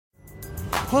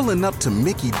Pulling up to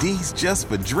Mickey D's just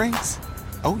for drinks?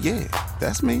 Oh yeah,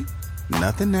 that's me.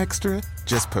 Nothing extra,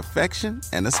 just perfection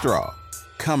and a straw.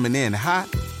 Coming in hot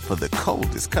for the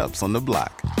coldest cups on the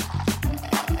block.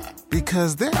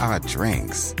 Because there are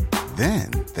drinks.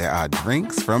 Then there are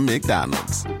drinks from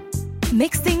McDonald's.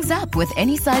 Mix things up with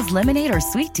any size lemonade or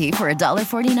sweet tea for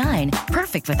 $1.49.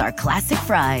 Perfect with our classic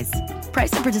fries.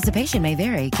 Price and participation may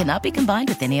vary. Cannot be combined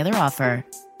with any other offer.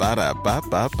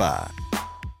 Ba-da-ba-ba-ba.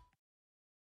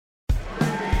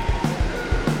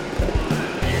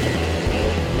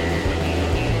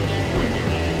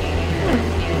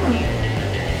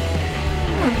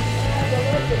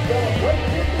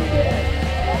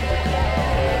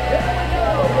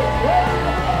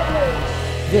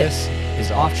 This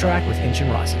is Off Track with Hinch and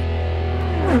Rossi.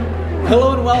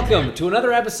 Hello and welcome to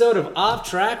another episode of Off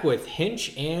Track with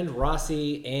Hinch and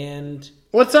Rossi. And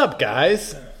what's up,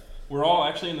 guys? We're all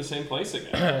actually in the same place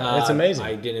again. It's amazing.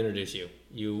 I didn't introduce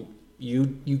you. You're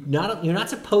not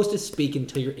supposed to speak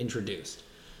until you're introduced.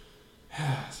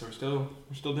 So we're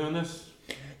still doing this.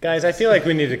 Guys, I feel like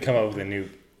we need to come up with a new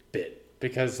bit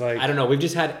because, I don't know. We've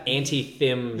just had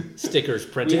anti-Thim stickers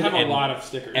printed. We have a lot of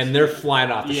stickers, and they're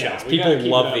flying off the shelves. People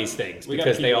love these things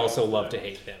because they also love to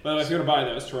hate them. But if you want to buy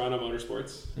those, Toronto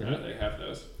Motorsports, they have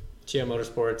those. TO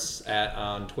Motorsports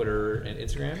on Twitter and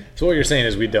Instagram. So what you're saying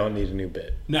is we don't need a new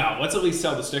bit. No, let's at least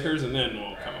sell the stickers and then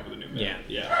we'll come up with a new bit.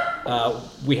 Yeah.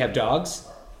 We have dogs.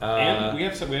 And we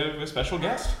have a special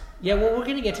guest. Yeah, well, we're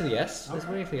going to get to the guest.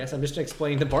 Okay. I'm just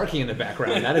explaining the barking in the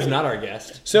background. That is not our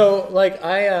guest. So,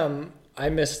 I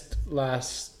missed the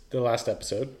last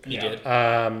episode. You did.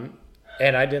 And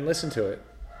I didn't listen to it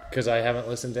because I haven't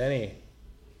listened to any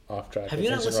Off Track. Have you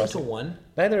not listened to one?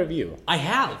 Neither of you. I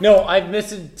have. No, I've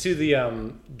listened to the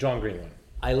John Green one.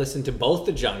 I listened to both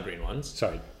the John Green ones.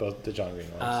 Sorry, both the John Green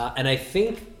ones. And I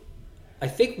think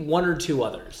one or two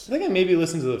others. I think I maybe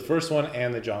listened to the first one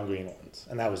and the John Green ones,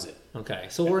 and that was it. Okay,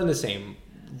 so we're in the same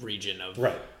region of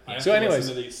right. I have so, to anyways,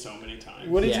 listen to these so many times.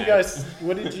 What did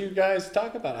you guys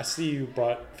talk about? I see you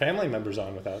brought family members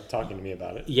on without talking to me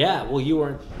about it. Yeah, well, you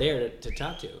weren't there to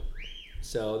talk to,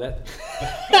 so that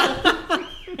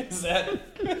is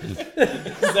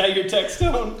that your text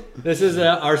tone? This is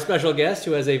our special guest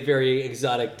who has a very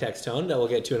exotic text tone that we'll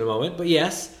get to in a moment. But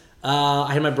yes,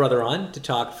 I had my brother on to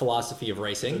talk philosophy of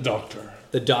racing. Dr.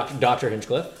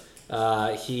 Hinchcliffe.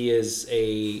 He is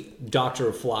a doctor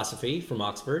of philosophy from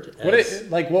Oxford.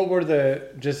 What were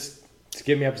just to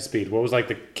get me up to speed? What was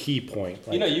the key point?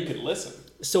 You could listen.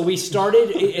 So we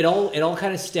started. It all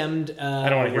kind of stemmed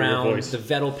around the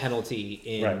Vettel penalty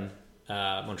in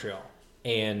Montreal,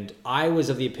 and I was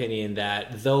of the opinion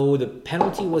that though the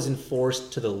penalty was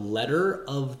enforced to the letter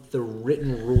of the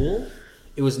written rule,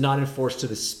 it was not enforced to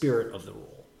the spirit of the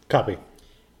rule. Copy.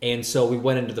 And so we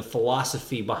went into the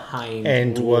philosophy behind.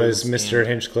 And was Mr.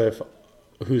 Hinchcliffe,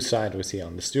 whose side was he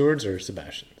on, the stewards or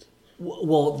Sebastian's?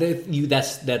 Well,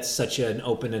 that's such an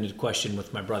open-ended question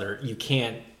with my brother. You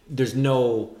can't. There's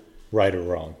no right or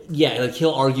wrong. Yeah,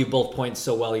 he'll argue both points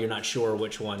so well you're not sure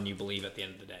which one you believe at the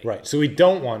end of the day. Right. So we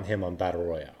don't want him on Battle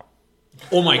Royale.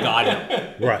 Oh my God,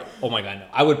 no. Right. Oh my God, no.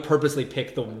 I would purposely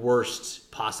pick the worst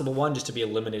possible one just to be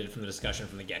eliminated from the discussion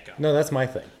from the get-go. No, that's my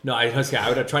thing. No, I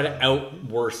would try to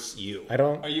out-worse you. I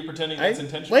don't... Are you pretending that's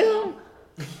intentional? Well...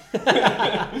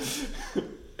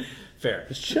 Fair.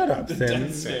 Shut up, the Tim.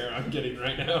 death stare I'm getting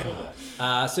right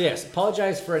now. So yes,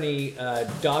 apologize for any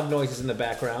dog noises in the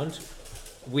background.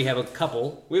 We have a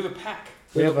couple. We have a pack.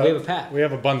 We have a pack. We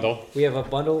have a bundle. We have a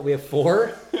bundle. We have four.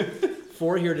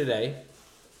 Four here today.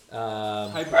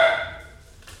 That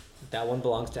one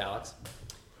belongs to Alex.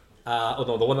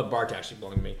 No, the one that Bart actually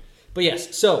belonged to me. But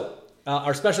yes, so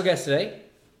our special guest today,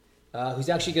 who's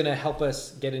actually going to help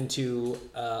us get into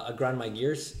a Grind My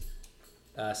Gears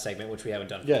segment, which we haven't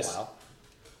done for a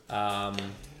while,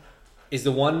 is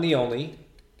the one, the only.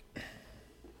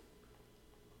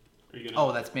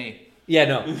 Oh, that's me. Yeah,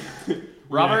 no.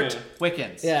 Robert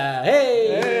Wickens. Yeah,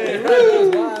 hey!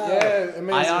 Wow. Yeah,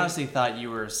 amazing. I honestly thought you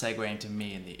were segueing to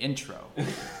me in the intro,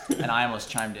 and I almost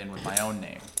chimed in with my own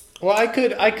name. Well, I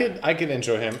could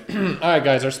intro him. All right,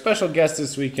 guys, our special guest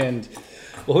this weekend.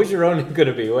 Well, who's your own going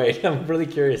to be? Wait, I'm really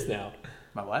curious now.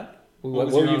 My what? What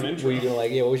was your own intro?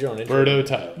 What was your own intro? Birdo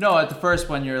Tyler. No, at the first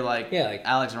one you're like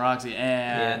Alex and Roxy,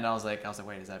 and I was like,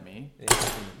 wait, is that me?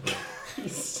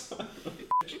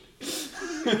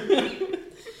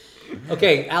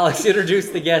 Okay, Alex, introduce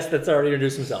the guest that's already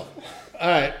introduced himself. All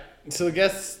right, so the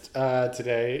guest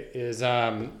today is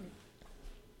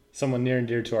someone near and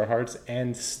dear to our hearts,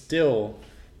 and still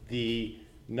the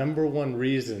number one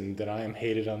reason that I am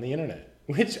hated on the internet.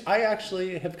 which I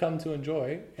actually have come to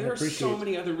enjoy and There are appreciate. so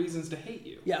many other reasons to hate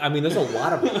you. Yeah, I mean, there's a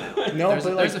lot of them now. No, There's-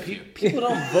 but there's like a few.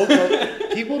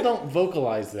 people don't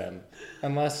vocalize them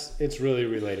unless it's really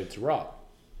related to Rob,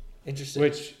 Interesting.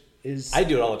 which is I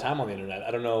do it all the time on the internet.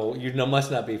 I don't know. You must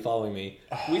not be following me.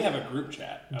 We have a group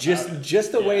chat. About Just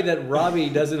it. the way Yeah. that Robbie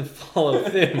doesn't follow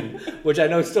Tim, which I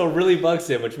know still really bugs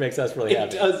him, which makes us really It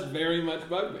happy. does very much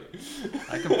bug me.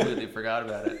 I completely forgot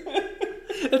about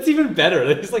it. That's even better.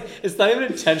 It's like it's not even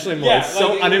intentionally more. Yeah, It's so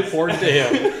like, it unimportant to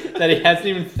him that he hasn't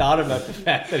even thought about the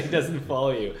fact that he doesn't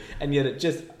follow you, and yet it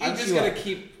just. I'm eats just you gonna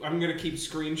up. I'm gonna keep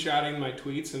screenshotting my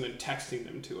tweets and then texting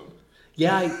them to him.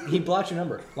 Yeah, he blocked your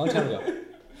number long time ago.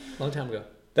 Long time ago.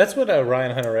 That's what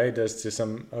Ryan Hunter-Reay does to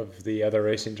some of the other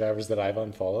racing drivers that I've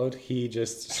unfollowed. He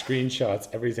just screenshots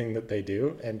everything that they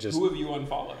do and just Who have you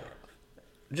unfollowed?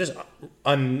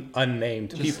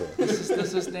 unnamed people. This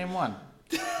is name one.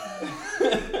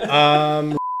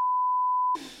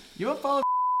 You unfollowed.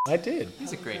 I did.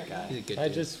 He's a great guy. He's a good I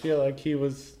dude. just feel like he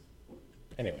was.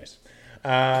 Anyways,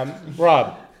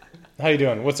 Rob, how you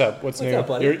doing? What's up? What's new? up,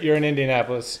 buddy? You're in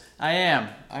Indianapolis. I am.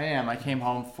 I came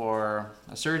home for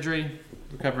a surgery,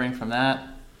 recovering from that.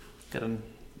 Got a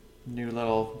new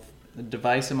little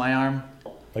device in my arm,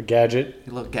 A gadget.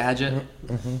 a little gadget.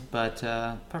 But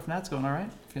apart from that, it's going all right.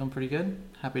 Feeling pretty good.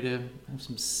 Happy to have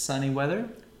some sunny weather.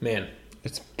 Man,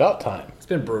 It's about time. it's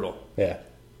been brutal. Yeah.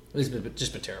 It's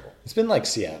just been terrible. It's been like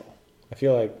Seattle. I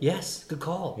feel like. Yes, good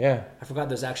call. Yeah. I forgot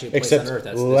there's actually a place Except on Earth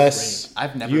that's less this rainy.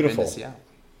 I've never beautiful. been to Seattle.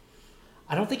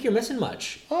 I don't think you're missing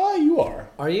much. Oh, you are.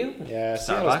 Are you? Yeah,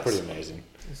 Seattle's Starbucks? pretty amazing.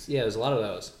 Yeah, there's a lot of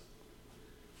those.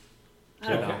 I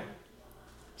don't Okay. know.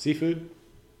 Seafood.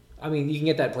 I mean, you can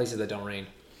get that at places that don't rain.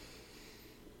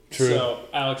 True. So,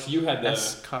 Alex, you had the.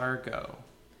 Escargot.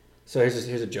 So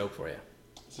here's a joke for you.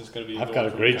 Is this going to be? I've going got a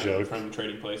from great kind of- joke. from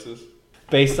Trading Places.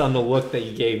 Based on the look that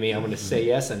you gave me, I'm going to say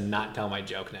yes and not tell my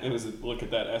joke And now. is it look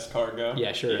at that escargot?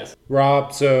 Yeah, sure is.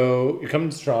 Rob, so you're coming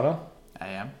to Toronto. I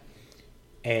am.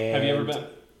 And Have you ever been?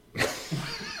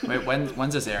 Wait,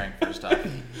 when's this airing? First off,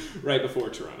 Right before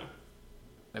Toronto.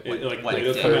 like, The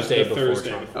day? Thursday the before Thursday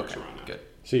Toronto. before Okay, Toronto. good.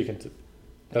 So you can.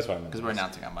 That's what I meant. Because we're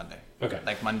announcing on Monday. Okay.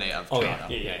 Like Monday of Oh, Toronto.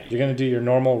 yeah. You're going to do your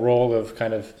normal role of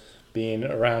kind of being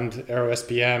around Aero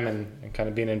SPM and kind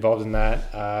of being involved in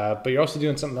that. But you're also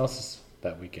doing something else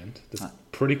that weekend. That's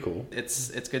pretty cool. It's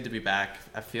good to be back.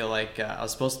 I feel like I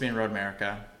was supposed to be in Road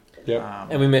America. Yep.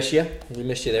 And we miss you. We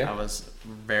missed you there. I was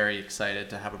very excited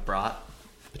to have a brat,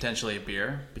 potentially a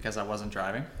beer, because I wasn't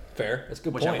driving, Fair. That's a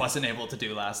good which point. I wasn't able to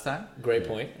do last time. Great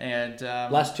point. And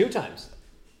Last two times.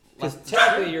 Because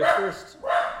technically your first...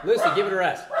 Lucy, give it a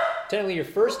rest. Technically your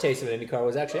first taste of an IndyCar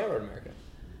was actually at Road America.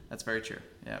 that's very true.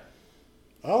 Yeah.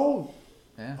 Oh,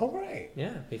 Yeah. all right.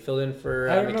 Yeah, he filled in for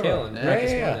I remember. Mikhail and Yeah,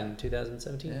 Practice yeah. One in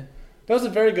 2017. Yeah. That was a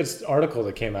very good article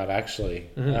that came out actually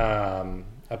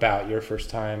about your first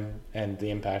time and the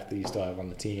impact that you still have on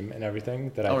the team and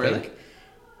everything. That I Oh, really? think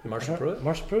Marshall Pruitt?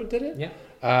 Marshall Pruitt did it.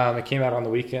 Yeah. It came out on the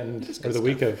weekend That's or good the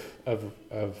week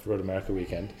of Road America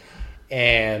weekend,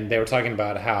 and they were talking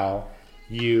about how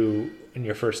you in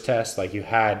your first test, like you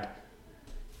had,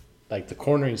 like the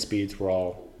cornering speeds were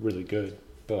all really good,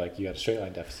 but like you had a straight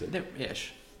line deficit.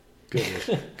 Ish.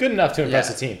 Good enough to impress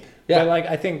Yeah. the team. Yeah. But like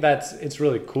I think it's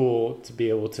really cool to be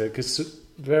able to, because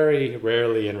very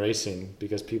rarely in racing,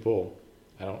 because people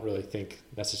I don't really think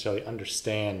necessarily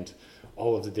understand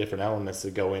all of the different elements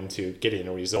that go into getting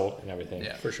a result and everything.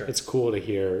 Yeah. For sure. It's cool to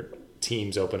hear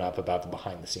teams open up about the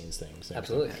behind the scenes things. and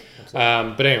Absolutely.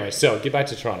 everything. But anyway, so get back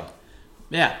to Toronto.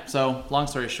 Yeah. So long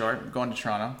story short, I'm going to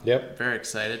Toronto. Yep. Very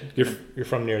excited. You're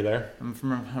from near there. I'm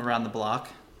from around the block.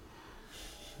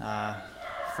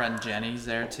 Friend Jenny's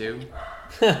there too.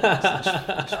 So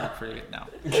I should be pretty good. No,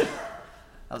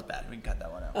 that was bad. We can cut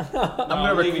that one out. I'm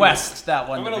gonna leaving request that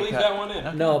one. I'm to going to be leave cut. that one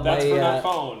in. No, That's for my not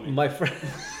following me. my friend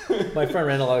my friend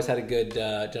Randall always had a good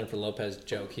Jennifer Lopez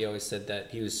joke. He always said that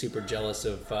he was super jealous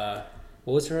of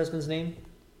what was her husband's name?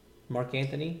 Mark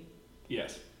Anthony.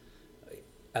 Yes.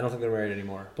 I don't think they're married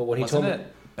anymore. But when he Wasn't told me,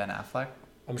 it Ben Affleck?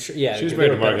 I'm sure. Yeah, She was they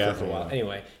married were to Mark together for a Anthony, while. yeah.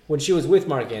 Anyway, when she was with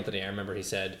Mark Anthony, I remember he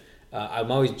said, "I'm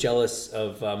always jealous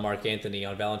of Mark Anthony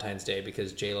on Valentine's Day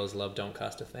because J Lo's love don't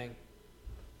cost a thing."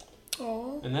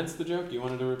 And that's the joke you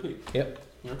wanted to repeat. Yep,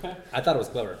 Okay. I thought it was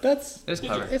clever. That's It's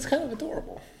clever. it's kind of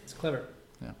adorable. It's clever.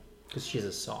 Yeah. Because she's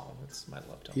a song. It's my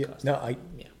love don't Yeah. cost. No, I.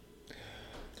 Yeah.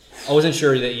 I wasn't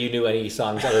sure that you knew any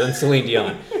songs other than Celine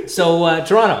Dion. So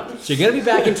Toronto. So you're gonna be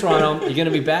back in Toronto. You're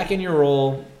gonna be back in your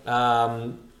role,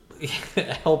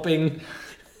 helping.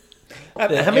 How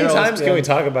many Aero times can SPM. we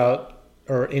talk about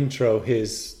or intro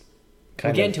his We're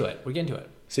kind getting of to it. We're getting to it.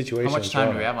 situation? How much in time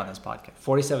do Toronto? we have on this podcast?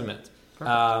 47 minutes.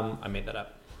 I made that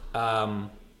up.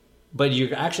 but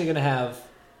you're actually going to have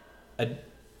an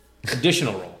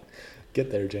additional role. Get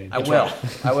there, Jane. I will.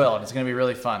 And it's going to be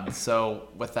really fun. So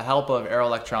with the help of Aero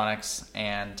Electronics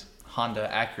and Honda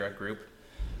Acura Group,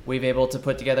 we've able to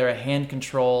put together a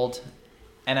hand-controlled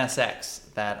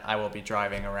NSX that I will be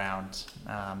driving around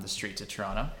the streets of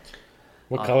Toronto.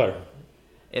 What color?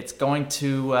 It's going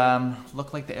to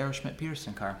look like the Aeroschmidt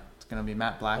Peterson car. It's going to be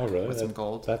matte black Oh, really? with some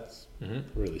gold. That's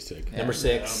really sick. Yeah. Number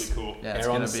 6. That'll be cool. Yeah, it's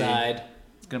Arrow on going the to be side.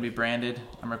 It's going to be branded.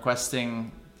 I'm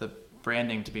requesting the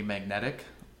branding to be magnetic,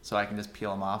 so I can just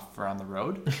peel them off for on the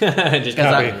road. Just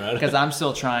on the road. Because I'm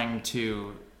still trying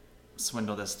to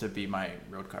swindle this to be my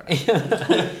road car.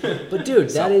 But dude,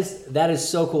 that is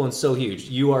so cool and so huge.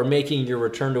 You are making your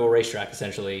return to a racetrack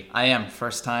essentially. I am.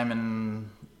 First time in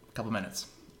a couple minutes.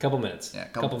 Couple minutes. Yeah,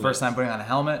 couple first minutes. time putting on a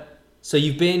helmet. So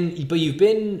you've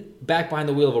been back behind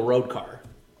the wheel of a road car.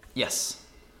 Yes.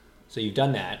 So you've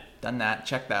done that. Done that.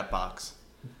 Check that box.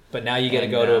 But now you got to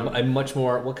And, go to a much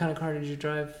more. What kind of car did you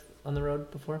drive on the road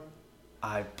before?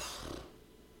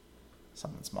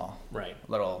 Something small. Right.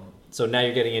 Little. So now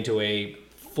you're getting into a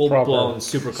full-blown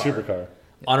supercar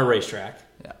on a racetrack.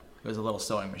 Yeah. It was a little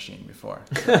sewing machine before.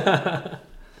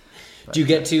 Do you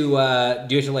get to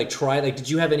like try, like, did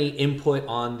you have any input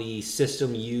on the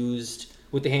system used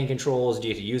with the hand controls? Do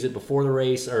you get to use it before the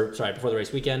race before the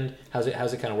race weekend? How's it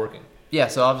kind of working? Yeah,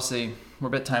 so obviously we're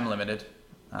a bit time limited,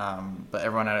 but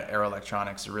everyone at Aero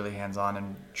Electronics are really hands-on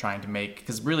and trying to make,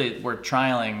 because really we're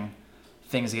trialing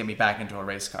things to get me back into a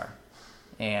race car.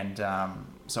 And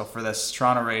so for this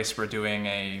Toronto race, we're doing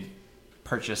a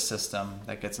purchase system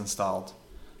that gets installed.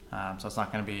 So it's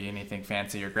not going to be anything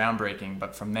fancy or groundbreaking,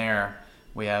 but from there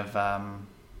we have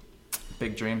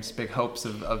big dreams, big hopes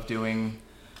of doing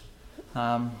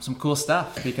some cool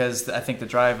stuff, because I think to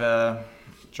drive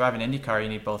an Indy car, you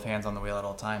need both hands on the wheel at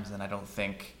all times, and I don't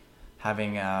think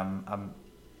having a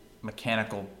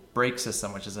mechanical brake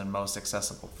system, which is in most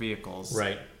accessible vehicles,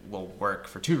 Right. will work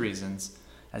for two reasons.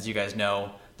 As you guys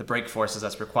know, the brake forces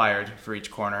that's required for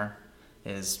each corner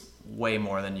is way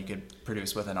more than you could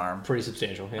produce with an arm. Pretty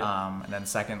substantial, yeah. And then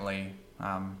secondly,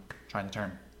 trying to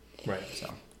turn. Right.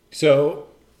 So,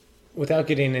 without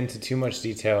getting into too much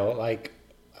detail, like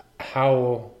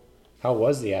how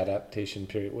was the adaptation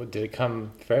period? Did it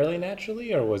come fairly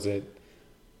naturally, or was it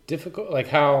difficult? Like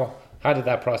how did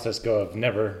that process go of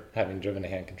never having driven a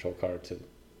hand control car to?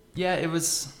 Yeah, it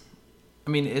was.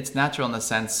 I mean, it's natural in the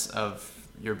sense of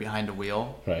you're behind a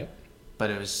wheel, Right.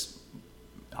 but it was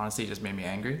honestly it just made me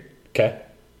angry. Okay.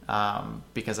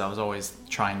 Because I was always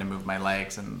trying to move my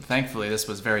legs, and thankfully this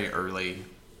was very early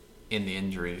in the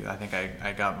injury. I think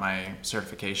I got my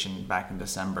certification back in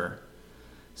December,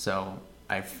 so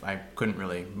I couldn't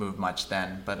really move much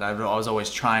then, but I was always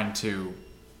trying to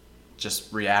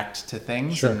just react to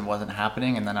things, Sure. and it wasn't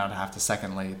happening, and then I'd have to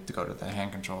secondly to go to the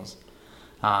hand controls.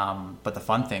 But the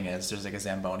fun thing is there's like a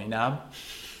Zamboni knob.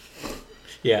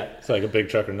 Yeah. It's like a big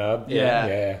trucker knob.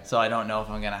 Yeah. So I don't know if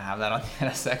I'm gonna have that on the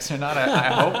NSX or not.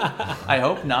 I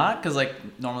hope not, because like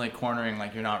normally cornering,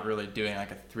 like you're not really doing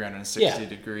like a 360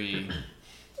 degree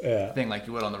Yeah. thing like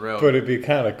you would on the road. But it'd be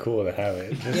kind of cool to have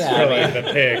it. Just Yeah, for I mean, like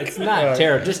the pick. It's not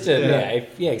terrible. Just to,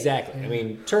 yeah, exactly. I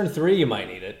mean, turn 3, you might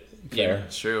need it. Yeah, Fair.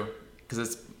 it's true. Because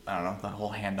it's, I don't know, the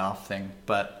whole handoff thing.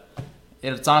 But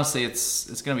it's honestly, it's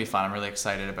going to be fun. I'm really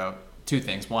excited about two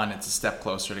things. One, it's a step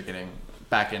closer to getting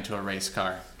back into a race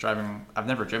car. I've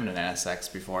never driven an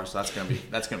NSX before, so that's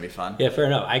gonna be fun. Yeah, fair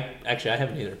enough. I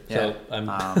haven't either. So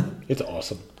I'm It's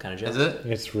awesome. kind of jealous. Is it?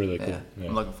 It's really cool. Yeah. Yeah.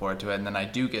 I'm looking forward to it. And then I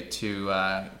do get to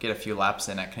get a few laps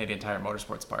in at Canadian Tire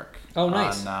Motorsports Park. Oh,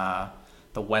 nice. On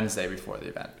the Wednesday before the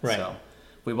event. Right. So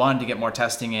we wanted to get more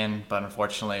testing in, but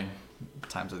unfortunately,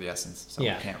 time's of the essence. So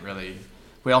Yeah. we can't really.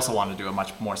 We also wanted to do a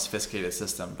much more sophisticated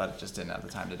system, but just didn't have the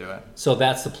time to do it. So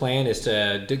that's the plan, is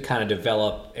to kind of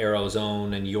develop Aero's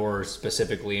own and your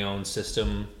specifically own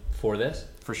system for this?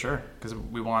 For sure, because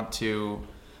we want to.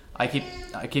 I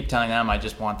keep telling them I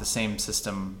just want the same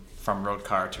system from road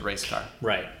car to race car.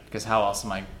 Right. Because how else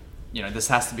am I? This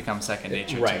has to become second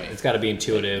nature Right. to me. It's got to be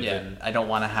intuitive. Yeah, And, I don't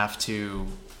want to have to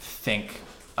think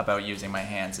about using my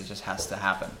hands. It just has to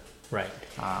happen. right.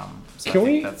 So Can I think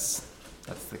we- that's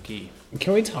the key.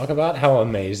 Can we talk about how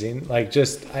amazing, like,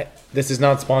 this is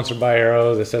not sponsored by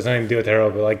Aero, this has nothing to do with Aero,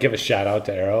 but like give a shout out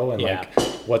to Aero and Yeah. like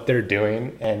what they're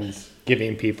doing and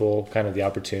giving people kind of the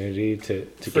opportunity to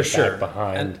For get sure. back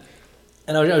behind.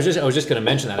 And I was just going to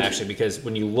mention that actually, because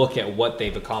when you look at what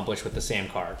they've accomplished with the Sam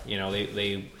car,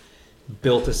 they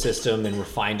built a system and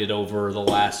refined it over the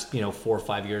last 4 or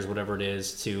 5 years, whatever it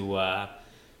is, to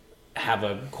have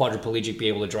a quadriplegic be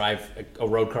able to drive a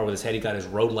road car with his head. He got his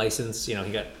road license. He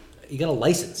got got a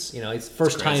license. You know, it's the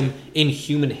first time in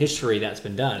human history that's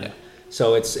been done. Yeah.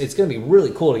 So it's going to be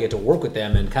really cool to get to work with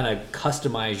them and kind of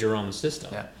customize your own system.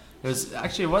 Yeah,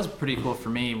 it was pretty cool for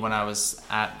me when I was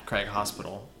at Craig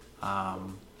Hospital.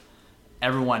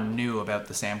 Everyone knew about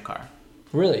the Sam car.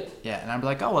 Really? Yeah, and I'm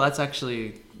like, oh well, that's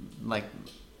actually like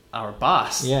our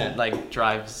boss. Yeah, like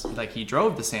drives, like he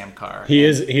drove the Sam car. He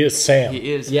is Sam.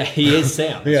 He is. Yeah, he is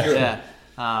Sam. Yeah.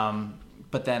 Yeah.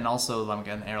 But then also,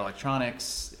 again, Air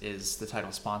Electronics is the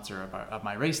title sponsor of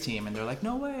my race team, and they're like,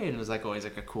 no way. And it was like always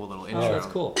like a cool little intro. Oh, that's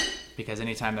cool. Because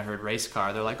anytime they heard race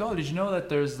car, they're like, oh, did you know that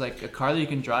there's like a car that you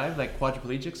can drive, like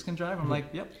quadriplegics can drive? I'm like,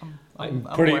 yep, I'm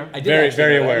pretty aware. I did very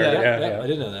actually know aware. that. Yeah. I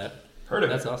didn't know that. Heard of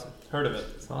That's it. awesome. Heard of it.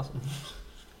 That's awesome.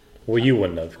 Well, you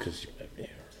wouldn't have because.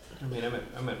 I mean,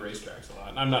 I'm at racetracks a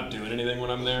lot. I'm not doing anything when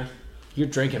I'm there. You're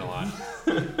drinking a lot.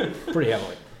 Pretty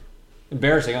heavily.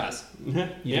 Embarrassing us. You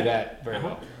do that very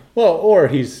well. Well, or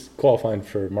he's qualifying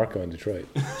for Marco in Detroit.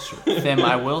 Tim,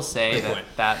 I will say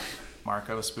that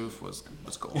Marco spoof was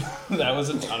cool. That was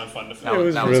a ton of fun to film. It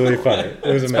was that was really cool. funny.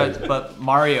 It was amazing. But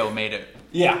Mario made it.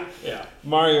 Yeah.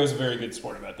 Mario was a very good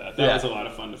sport about that. That Yeah. was a lot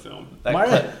of fun to film.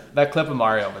 That clip of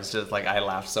Mario was just like, I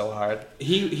laughed so hard.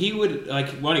 He would like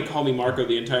when he called me Marco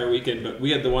the entire weekend, but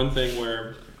we had the one thing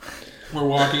where we're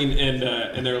walking and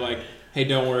they're like, hey,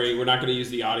 don't worry, we're not going to use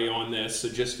the audio on this, so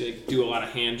just like, do a lot of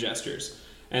hand gestures.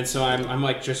 And so I'm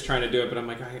like just trying to do it, but I'm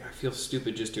like, I feel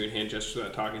stupid just doing hand gestures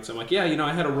without talking. So I'm like, yeah,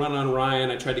 I had a run on Ryan.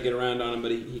 I tried to get around on him,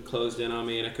 but he closed in on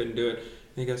me and I couldn't do it.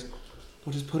 And he goes,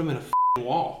 well, just put him in a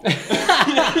wall. I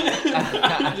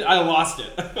lost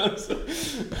it.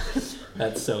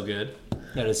 That's so good.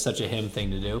 That is such a him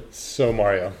thing to do. So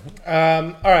Mario.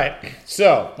 All right.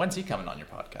 So When's he coming on your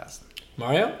podcast?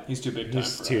 Mario? He's too big time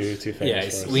he's for too us. famous. Yeah, for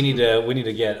us. we need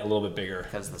to get a little bit bigger.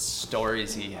 Because the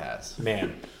stories he has.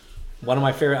 Man, one of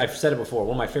my favorite, I've said it before,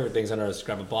 one of my favorite things on earth is to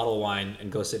grab a bottle of wine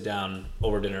and go sit down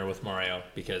over dinner with Mario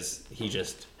because he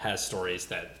just has stories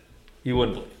that you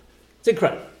wouldn't believe. It's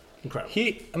incredible. Incredible.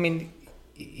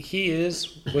 He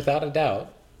is, without a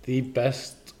doubt, the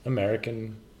best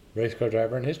American race car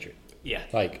driver in history. Yeah.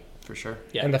 Like, For sure.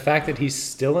 Yeah. and the fact that he's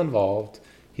still involved,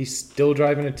 he's still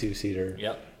driving a two-seater.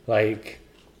 Yep. Like,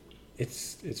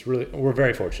 it's really, we're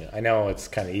very fortunate. I know it's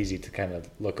kind of easy to kind of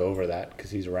look over that because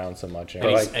he's around so much.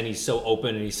 And he's so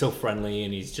open and he's so friendly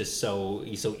and he's so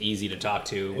easy to talk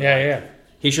to. yeah.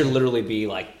 He should literally be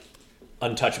like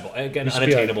untouchable, an should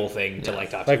be unattainable thing to like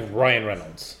talk to. Like Ryan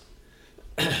Reynolds.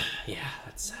 Yeah,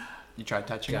 that's. You tried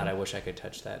touching God, him? I wish I could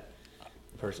touch that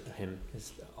person. Him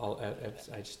is all. I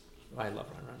love Ryan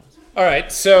Reynolds. All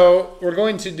right, so we're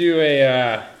going to do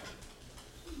a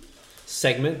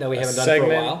Segment that we haven't done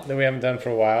segment for a while. that we haven't done for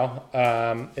a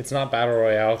while. It's not battle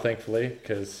royale, thankfully,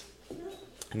 because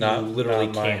You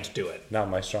literally can't do it. Not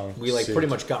my strong. We like suit. pretty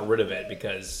much got rid of it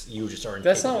because you just aren't.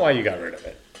 That's not capable. why you got rid of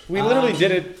it. We literally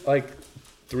did it like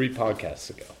 3 podcasts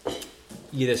ago.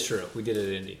 Yeah, that's true. We did it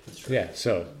at Indy. That's true. Yeah,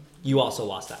 so You also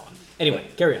lost that one. Anyway,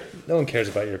 carry on. no one cares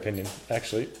about your opinion,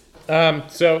 actually.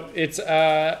 So it's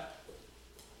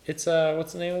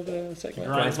what's the name of the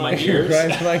segment? Grinds my gears.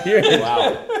 Grinds my gears.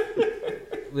 Wow.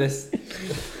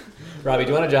 Robbie,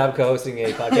 do you want a job co-hosting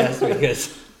a podcast?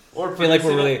 Because I feel like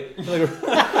we're really.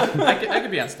 I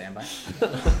could be on standby.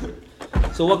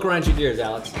 So what grinds your gears,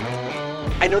 Alex?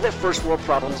 I know that first world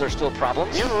problems are still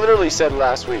problems. You literally said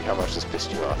last week how much this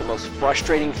pissed you off. The most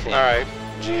frustrating thing. All right,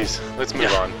 jeez, let's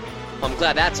move on. I'm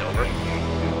glad that's over.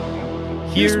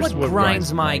 Here's what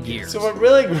grinds my gears. So what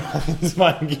really grinds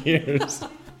my gears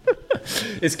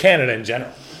is Canada in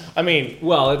general. I mean,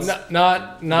 Well, it's not.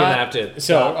 you're gonna have to.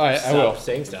 So stop, I stop will.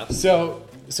 saying stuff. So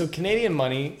Canadian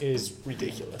money is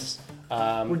ridiculous.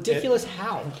 Ridiculous?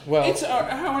 How? Well, It's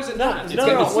how is it not?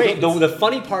 no, wait. The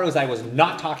funny part was I was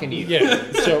not talking to you.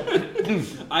 yeah. So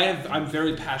I'm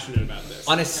very passionate about this.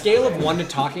 On a scale of 1 to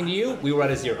talking to you, we were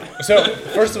at a 0.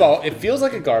 first of all, it feels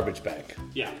like a garbage bag.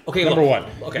 Yeah. Okay, Number look. one.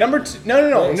 Okay. Number two.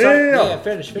 No. Yeah,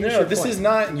 finish No, your this point. is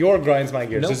not your grinds my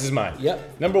gears. Nope. This is mine.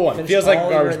 Yep. Number one. Finish Feels like a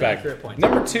all your garbage bag. inaccurate points.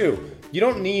 Number two. You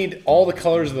don't need all the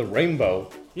colors of the rainbow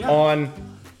on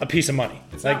a piece of money.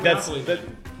 It's like not that's Monopoly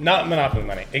money. not Monopoly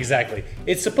money. Exactly.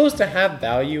 It's supposed to have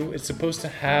value. It's supposed to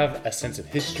have a sense of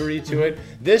history to it.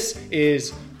 This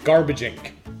is garbage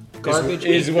ink. Garbage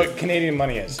is ink. what Canadian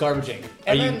money is. Garbaging.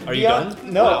 And Are then you beyond-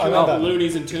 done? No, Well, I'm not done.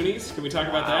 Loonies and Toonies. Can we talk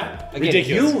about that? Again,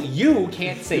 Ridiculous. You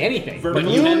can't say anything. But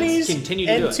Vertical you Loonies continue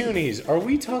to and do it. Toonies. Are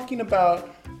we talking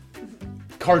about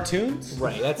cartoons?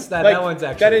 Right. That's that. Like, that one's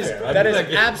actually that is fair. that I'm is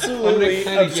gonna- absolutely I'm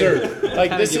gonna kinda absurd. give- Like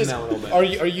kinda this give is him that one a little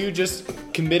are bit. you just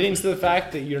committing to the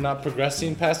fact that you're not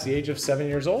progressing past the age of 7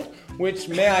 years old? Which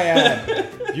may I add,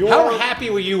 How happy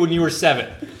were you when you were 7?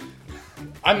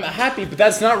 I'm happy, but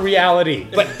that's not reality.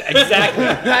 But exactly.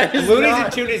 That is Loonies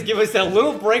not. and Toonies give us that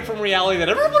little break from reality that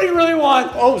everybody really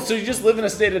wants. Oh, so you just live in a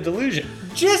state of delusion.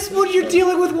 Just when you're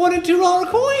dealing with $1 and $2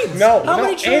 coins. No, How no,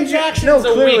 many and transactions no,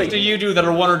 a clearly. week do you do that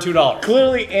are $1 or $2?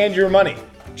 Clearly, and your money.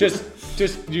 Just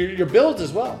your builds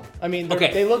as well. I mean,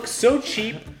 Okay. they look so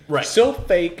cheap, Right. so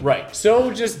fake, Right.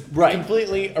 so just Right.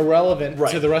 completely irrelevant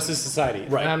Right. to the rest of society.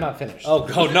 Right. And I'm not finished. Oh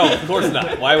no, of course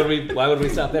not. Why would we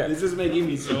stop there? This is making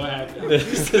me so happy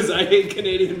because I hate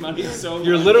Canadian money so much.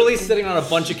 You're literally sitting on a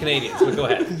bunch of Canadians. But go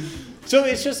ahead. So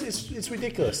it's just it's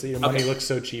ridiculous that your money Okay. looks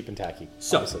so cheap and tacky.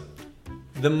 So honestly.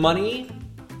 the money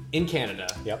in Canada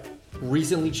Yep.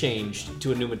 recently changed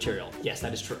to a new material. Yes,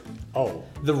 that is true. Oh,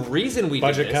 The reason we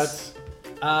budget did this, cuts.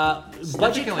 budget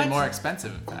Significantly cuts, more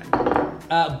expensive, in fact.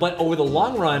 but over the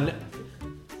long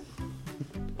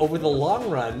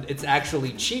run, it's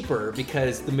actually cheaper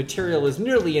because the material is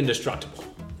nearly indestructible.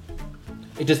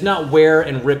 It does not wear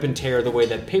and rip and tear the way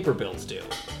that paper bills do,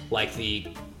 like the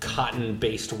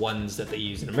cotton-based ones that they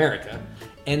use in America.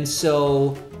 And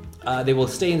so they will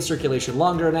stay in circulation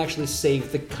longer and actually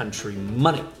save the country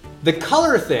money. The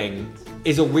color thing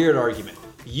is a weird argument.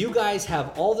 You guys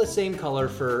have all the same color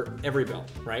for every bill,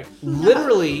 right?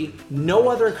 Literally, no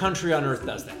other country on earth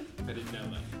does that. I didn't know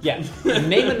that. Yeah.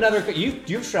 Name another.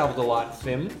 You've traveled a lot,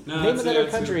 Fim. No, Name it's- another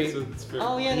it's- country. it's fair.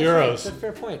 Oh yeah, that's Euros. right. That's a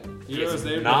fair point. Euros,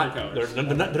 they have not. different They're,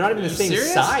 colors. they're not even the same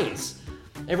serious? size.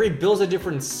 Every bill's a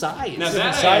different size. Now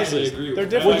Different that I actually sizes. agree with. They're I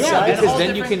different like yeah, that. sizes. because all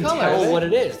then you can different tell colors. what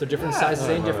it is. They're different sizes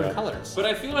and different colors. But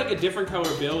I feel like a different color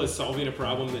bill is solving a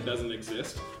problem that doesn't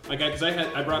exist. Like, because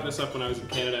I brought this up when I was in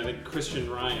Canada. I think Christian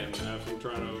Ryan from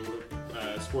Toronto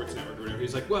Sports Network or whatever.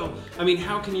 He's like, well, I mean,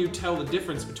 how can you tell the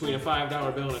difference between a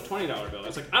 $5 bill and a $20 bill? I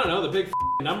was like, I don't know, the big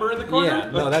number in the corner.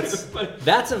 Yeah, no,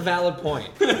 that's a valid point.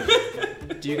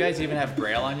 Do you guys even have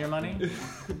Braille on your money?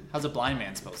 How's a blind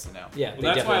man supposed to know? Yeah, Well, they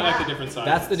that's why I definitely- like the different sizes.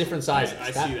 That's the different sizes.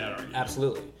 I see that argument.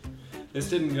 Absolutely. This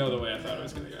didn't go the way I thought it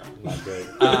was going to go. Not great.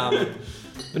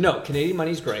 But no, Canadian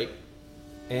money's great,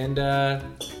 and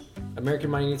American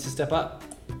money needs to step up.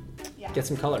 Yeah. Get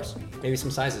some colors, maybe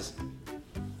some sizes,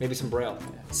 maybe some Braille.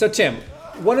 So Tim,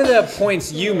 one of the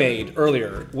points you made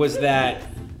earlier was that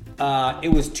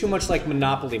it was too much like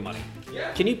Monopoly money.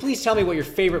 Yeah. Can you please tell me what your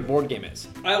favorite board game is?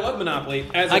 I love Monopoly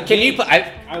as a Can you? game.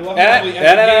 I love Uh, Monopoly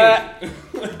as a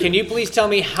game. Can you please tell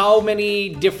me how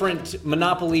many different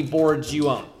Monopoly boards you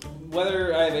own?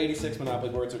 Whether I have 86 Monopoly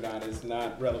boards or not is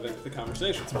not relevant to the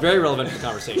conversation. Very relevant to the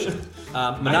conversation.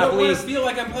 I don't Monopoly. want to feel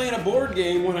like I'm playing a board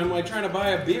game when I'm like trying to buy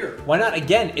a beer. Why not?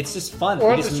 Again, it's just fun. Or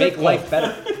We at just the make strip life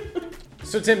club. better.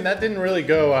 So Tim, that didn't really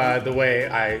go the way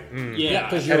I. Yeah,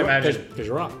 because I'd imagine.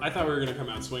 you're wrong. I thought we were gonna come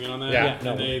out swinging on that. Yeah. and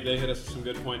no. they hit us with some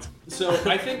good points. So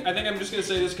I think I'm just gonna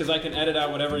say this because I can edit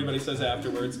out whatever anybody says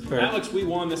afterwards. Fair. Alex, we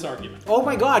won this argument. Oh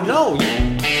my God, no!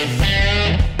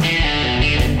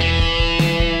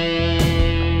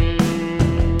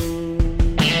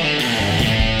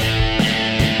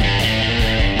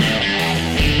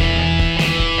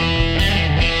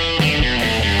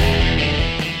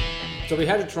 So we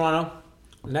head to Toronto.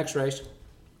 The next race,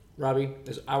 Robbie,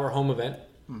 is our home event.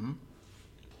 Can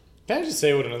I just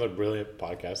say what another brilliant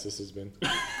podcast this has been?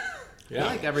 I feel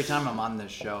like every time I'm on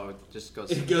this show, it just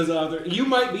goes. It goes off there. You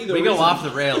might be the. We go reason. off the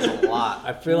rails a lot.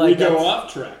 I feel We like go that's-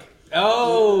 off track.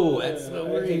 Oh, that's what I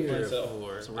we're hate here myself.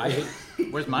 for. I hate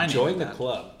Where's my name? join in the that?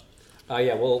 club.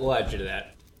 Yeah, we'll add you to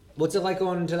that. What's it like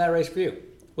going into that race for you?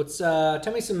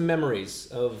 Tell me some memories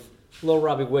of little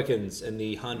Robbie Wickens and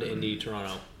the Honda Indy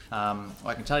Toronto. Well,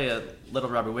 I can tell you, little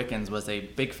Robbie Wickens was a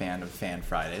big fan of Fan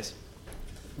Fridays.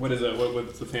 What is it?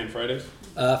 What's the Fan Fridays?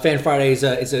 Fan Friday is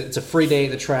it's a free day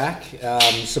at the track,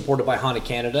 supported by Honda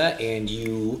Canada, and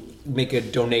you make a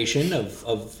donation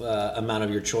of amount of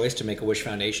your choice to Make-A-Wish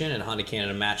Foundation, and Honda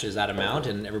Canada matches that amount,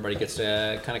 and everybody gets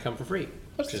to kind of come for free.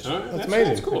 That's amazing.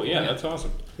 That's cool. Yeah, that's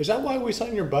awesome. Is that why we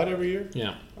sign your butt every year?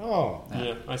 Yeah, Oh,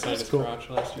 Yeah, I signed his cool. crotch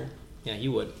last year. yeah,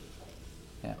 you would.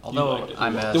 Yeah. You Although liked it.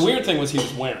 I'm a The weird thing was he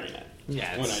was wearing it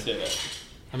Yeah, when it's- I did it.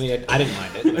 I mean, I didn't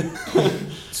mind it. But.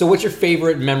 So, what's your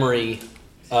favorite memory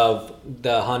of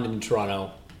the Honda in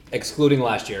Toronto, excluding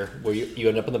last year, where you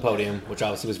ended up on the podium, which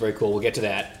obviously was very cool. We'll get to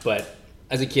that. But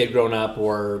as a kid growing up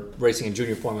or racing in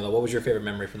junior formula, what was your favorite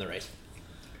memory from the race?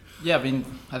 Yeah, I mean,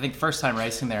 I think first time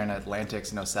racing there in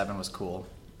Atlantics in 07 was cool,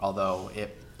 although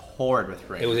it poured with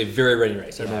rain. It was a very rainy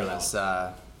race. I Yeah, remember it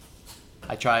that.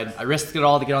 was, I risked it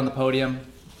all to get on the podium,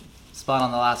 spun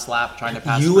on the last lap, trying to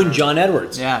pass. You for- and John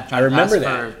Edwards. Yeah, I trying remember to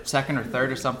pass that. for second or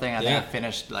third or something. I think Yeah. I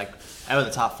finished like out of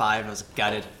the top 5. I was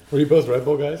gutted. were you both Red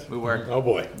Bull guys? We were. Oh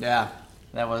boy. Yeah,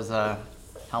 that was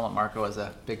Helmut Marko was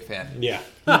a big fan. Yeah.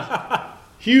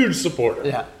 Huge supporter.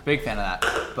 Yeah, big fan of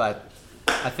that. But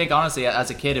I think honestly, as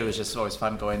a kid, it was just always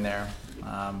fun going there.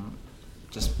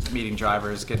 Just meeting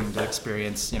drivers, getting to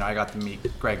experience. I got to meet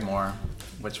Greg Moore,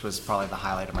 which was probably the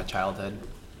highlight of my childhood.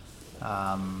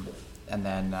 And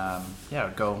then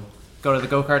go to the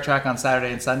go-kart track on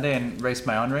Saturday and Sunday and race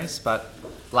my own race. But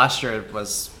last year it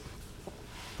was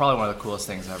probably one of the coolest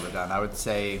things I've ever done. I would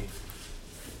say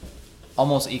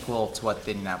almost equal to what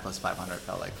the Indianapolis 500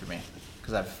 felt like for me,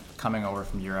 because coming over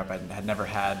from Europe, I had never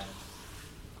had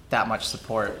that much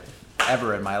support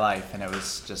ever in my life, and it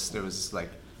was like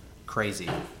crazy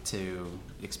to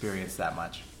experience that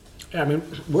much. Yeah, I mean,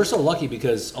 we're so lucky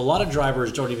because a lot of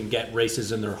drivers don't even get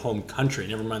races in their home country,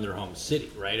 never mind their home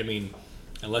city, right? I mean,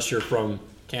 unless you're from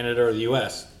Canada or the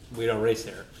U.S., we don't race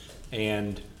there.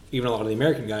 And even a lot of the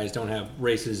American guys don't have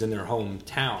races in their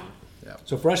hometown. Yeah.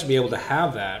 So for us to be able to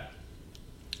have that,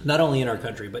 not only in our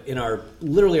country, but in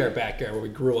literally our backyard where we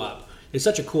grew up, is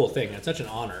such a cool thing. It's such an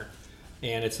honor.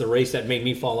 And it's the race that made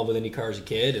me fall in love with IndyCar as a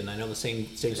kid, and I know the same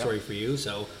story for you.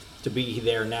 So to be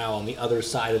there now on the other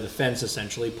side of the fence,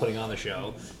 essentially putting on the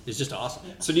show, is just awesome.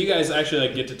 So do you guys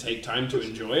actually get to take time to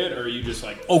enjoy it, or are you just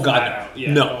like oh god flat out?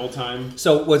 Yeah, no the whole time?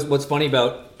 So what's funny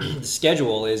about the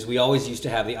schedule is we always used to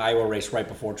have the Iowa race right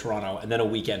before Toronto, and then a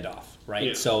weekend off, right?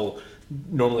 Yeah. So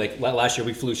normally, like last year,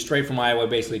 we flew straight from Iowa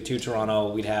basically to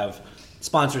Toronto. We'd have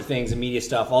sponsor things and media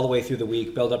stuff all the way through the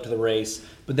week, build up to the race.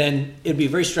 But then it'd be a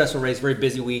very stressful race, very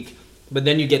busy week. But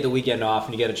then you get the weekend off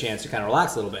and you get a chance to kind of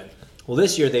relax a little bit. Well,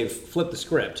 this year they've flipped the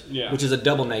script, which is a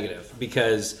double negative,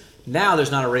 because now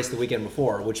there's not a race the weekend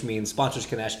before, which means sponsors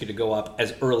can ask you to go up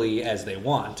as early as they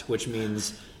want, which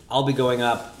means I'll be going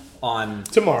up on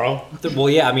tomorrow.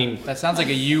 Well, yeah, I mean that sounds like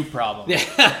a you problem.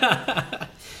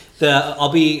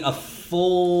 I'll be a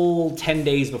full 10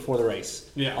 days before the race.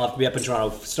 Yeah. I'll have to be up in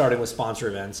Toronto, starting with sponsor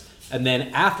events, and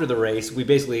then after the race, we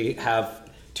basically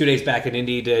have 2 days back in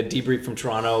Indy to debrief from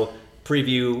Toronto,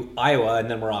 preview Iowa, and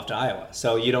then we're off to Iowa.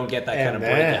 So you don't get that kind of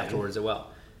break afterwards as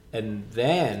well. And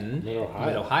then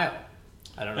Mid-Ohio.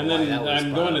 I don't know. And why then that was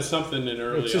I'm going to something in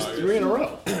early It's just August. 3 in a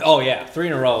row. Oh yeah, 3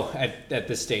 in a row at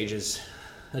this stage is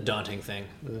a daunting thing.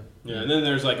 Yeah, and then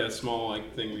there's like a small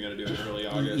thing we got to do in early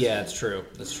August. Yeah, it's true.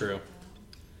 That's true.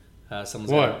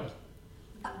 Someone's What?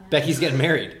 Becky's getting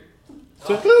married.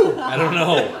 To who? I don't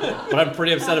know, but I'm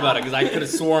pretty upset about it because I could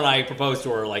have sworn I proposed to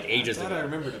her like ages I thought I ago.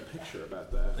 remembered a picture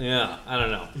about that. Yeah, I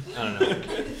don't know.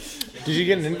 Did you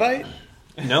get an invite?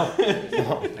 No,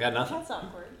 I got nothing. That's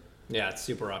awkward. Yeah, it's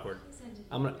super awkward.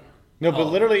 I'm gonna. No, but Oh.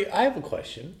 literally, I have a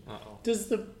question. Uh-oh.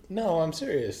 No, I'm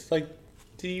serious. Like,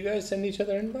 do you guys send each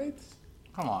other invites?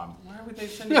 Come on. Why would they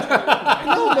send each other?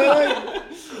 No, but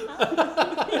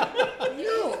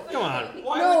no. Come on.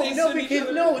 Why would they send each other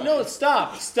invites?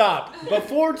 Stop.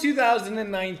 Before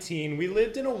 2019, we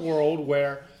lived in a world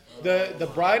where the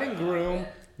bride and groom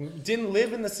didn't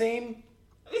live in the same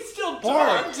It's still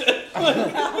part. dark.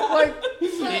 Like,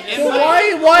 so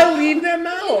why leave them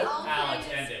out? I'll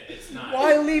attend it. It's not.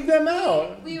 Why leave them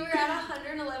out? We were at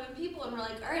 111 people, and we're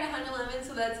like, all right, 111,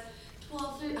 so that's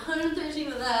 113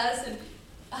 with us, and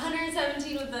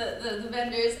 117 with the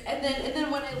vendors, and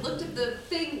then when I looked at the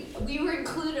thing, we were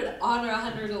included on our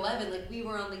 111, like we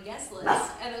were on the guest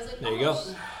list, and I was like, There you go.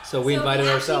 shit. So we invited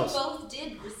ourselves. We both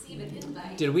did receive an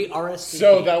invite. Did we RSVP?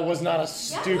 So that was not a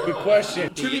stupid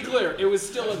question. To be clear, it was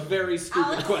still a very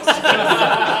stupid question.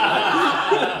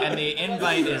 And the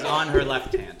invite is on her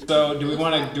left hand. So do we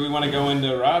want to go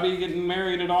into Robbie getting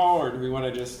married at all, or do we want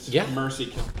to just mercy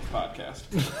kill the podcast?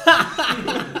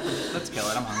 Let's kill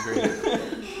it. I'm hungry.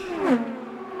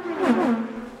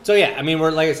 So yeah, I mean,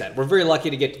 we're like I said, we're very lucky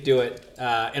to get to do it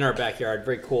in our backyard.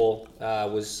 Very cool.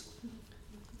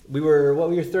 We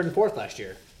were third and fourth last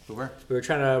year. We were. We were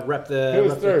trying to rep the. Who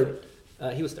was third?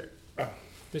 He was third. Oh.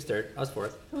 He was third. I was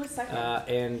fourth. Who was second?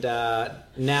 And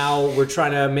now we're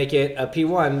trying to make it a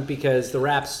P1 because the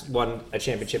Raps won a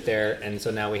championship there, and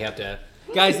so now we have to.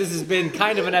 Guys, this has been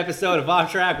kind of an episode of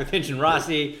Off Track with Hinch and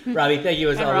Rossi. Robbie, thank you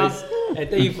as always, and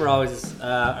thank you for always,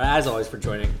 as always, for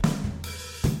joining.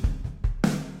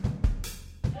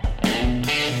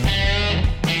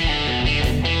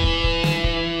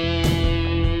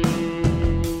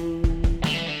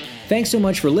 Thanks so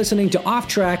much for listening to Off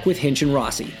Track with Hinch and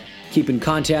Rossi. Keep in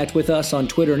contact with us on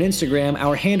Twitter and Instagram.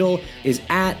 Our handle is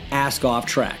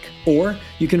 @AskOffTrack. Or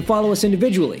you can follow us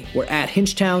individually. We're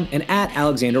 @Hinchtown and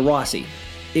 @Alexander Rossi.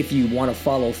 If you want to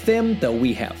follow Tim, though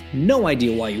we have no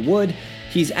idea why you would,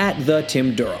 he's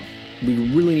 @TheTimDurham. We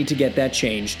really need to get that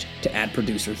changed to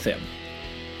 @Producer Tim.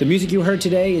 The music you heard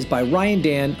today is by Ryan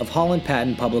Dan of Holland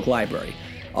Patton Public Library.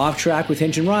 Off Track with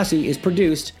Hinch and Rossi is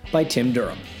produced by Tim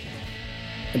Durham.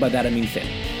 And by that I mean Finn.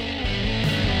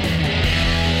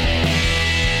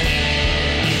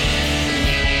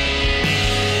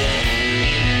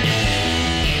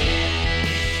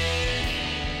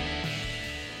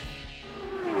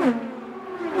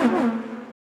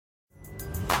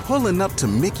 Pulling up to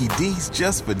Mickey D's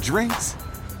just for drinks?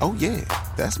 Oh yeah,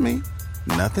 that's me.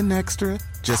 Nothing extra,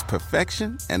 just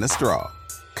perfection and a straw.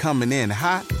 Coming in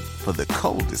hot for the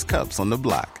coldest cups on the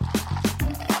block.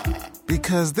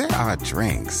 Because there are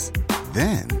drinks.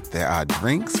 Then there are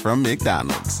drinks from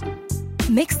McDonald's.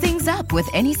 Mix things up with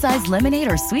any size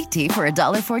lemonade or sweet tea for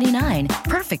 $1.49.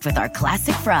 Perfect with our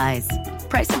classic fries.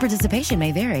 Price and participation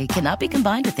may vary. Cannot be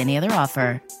combined with any other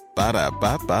offer.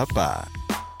 Ba-da-ba-ba-ba.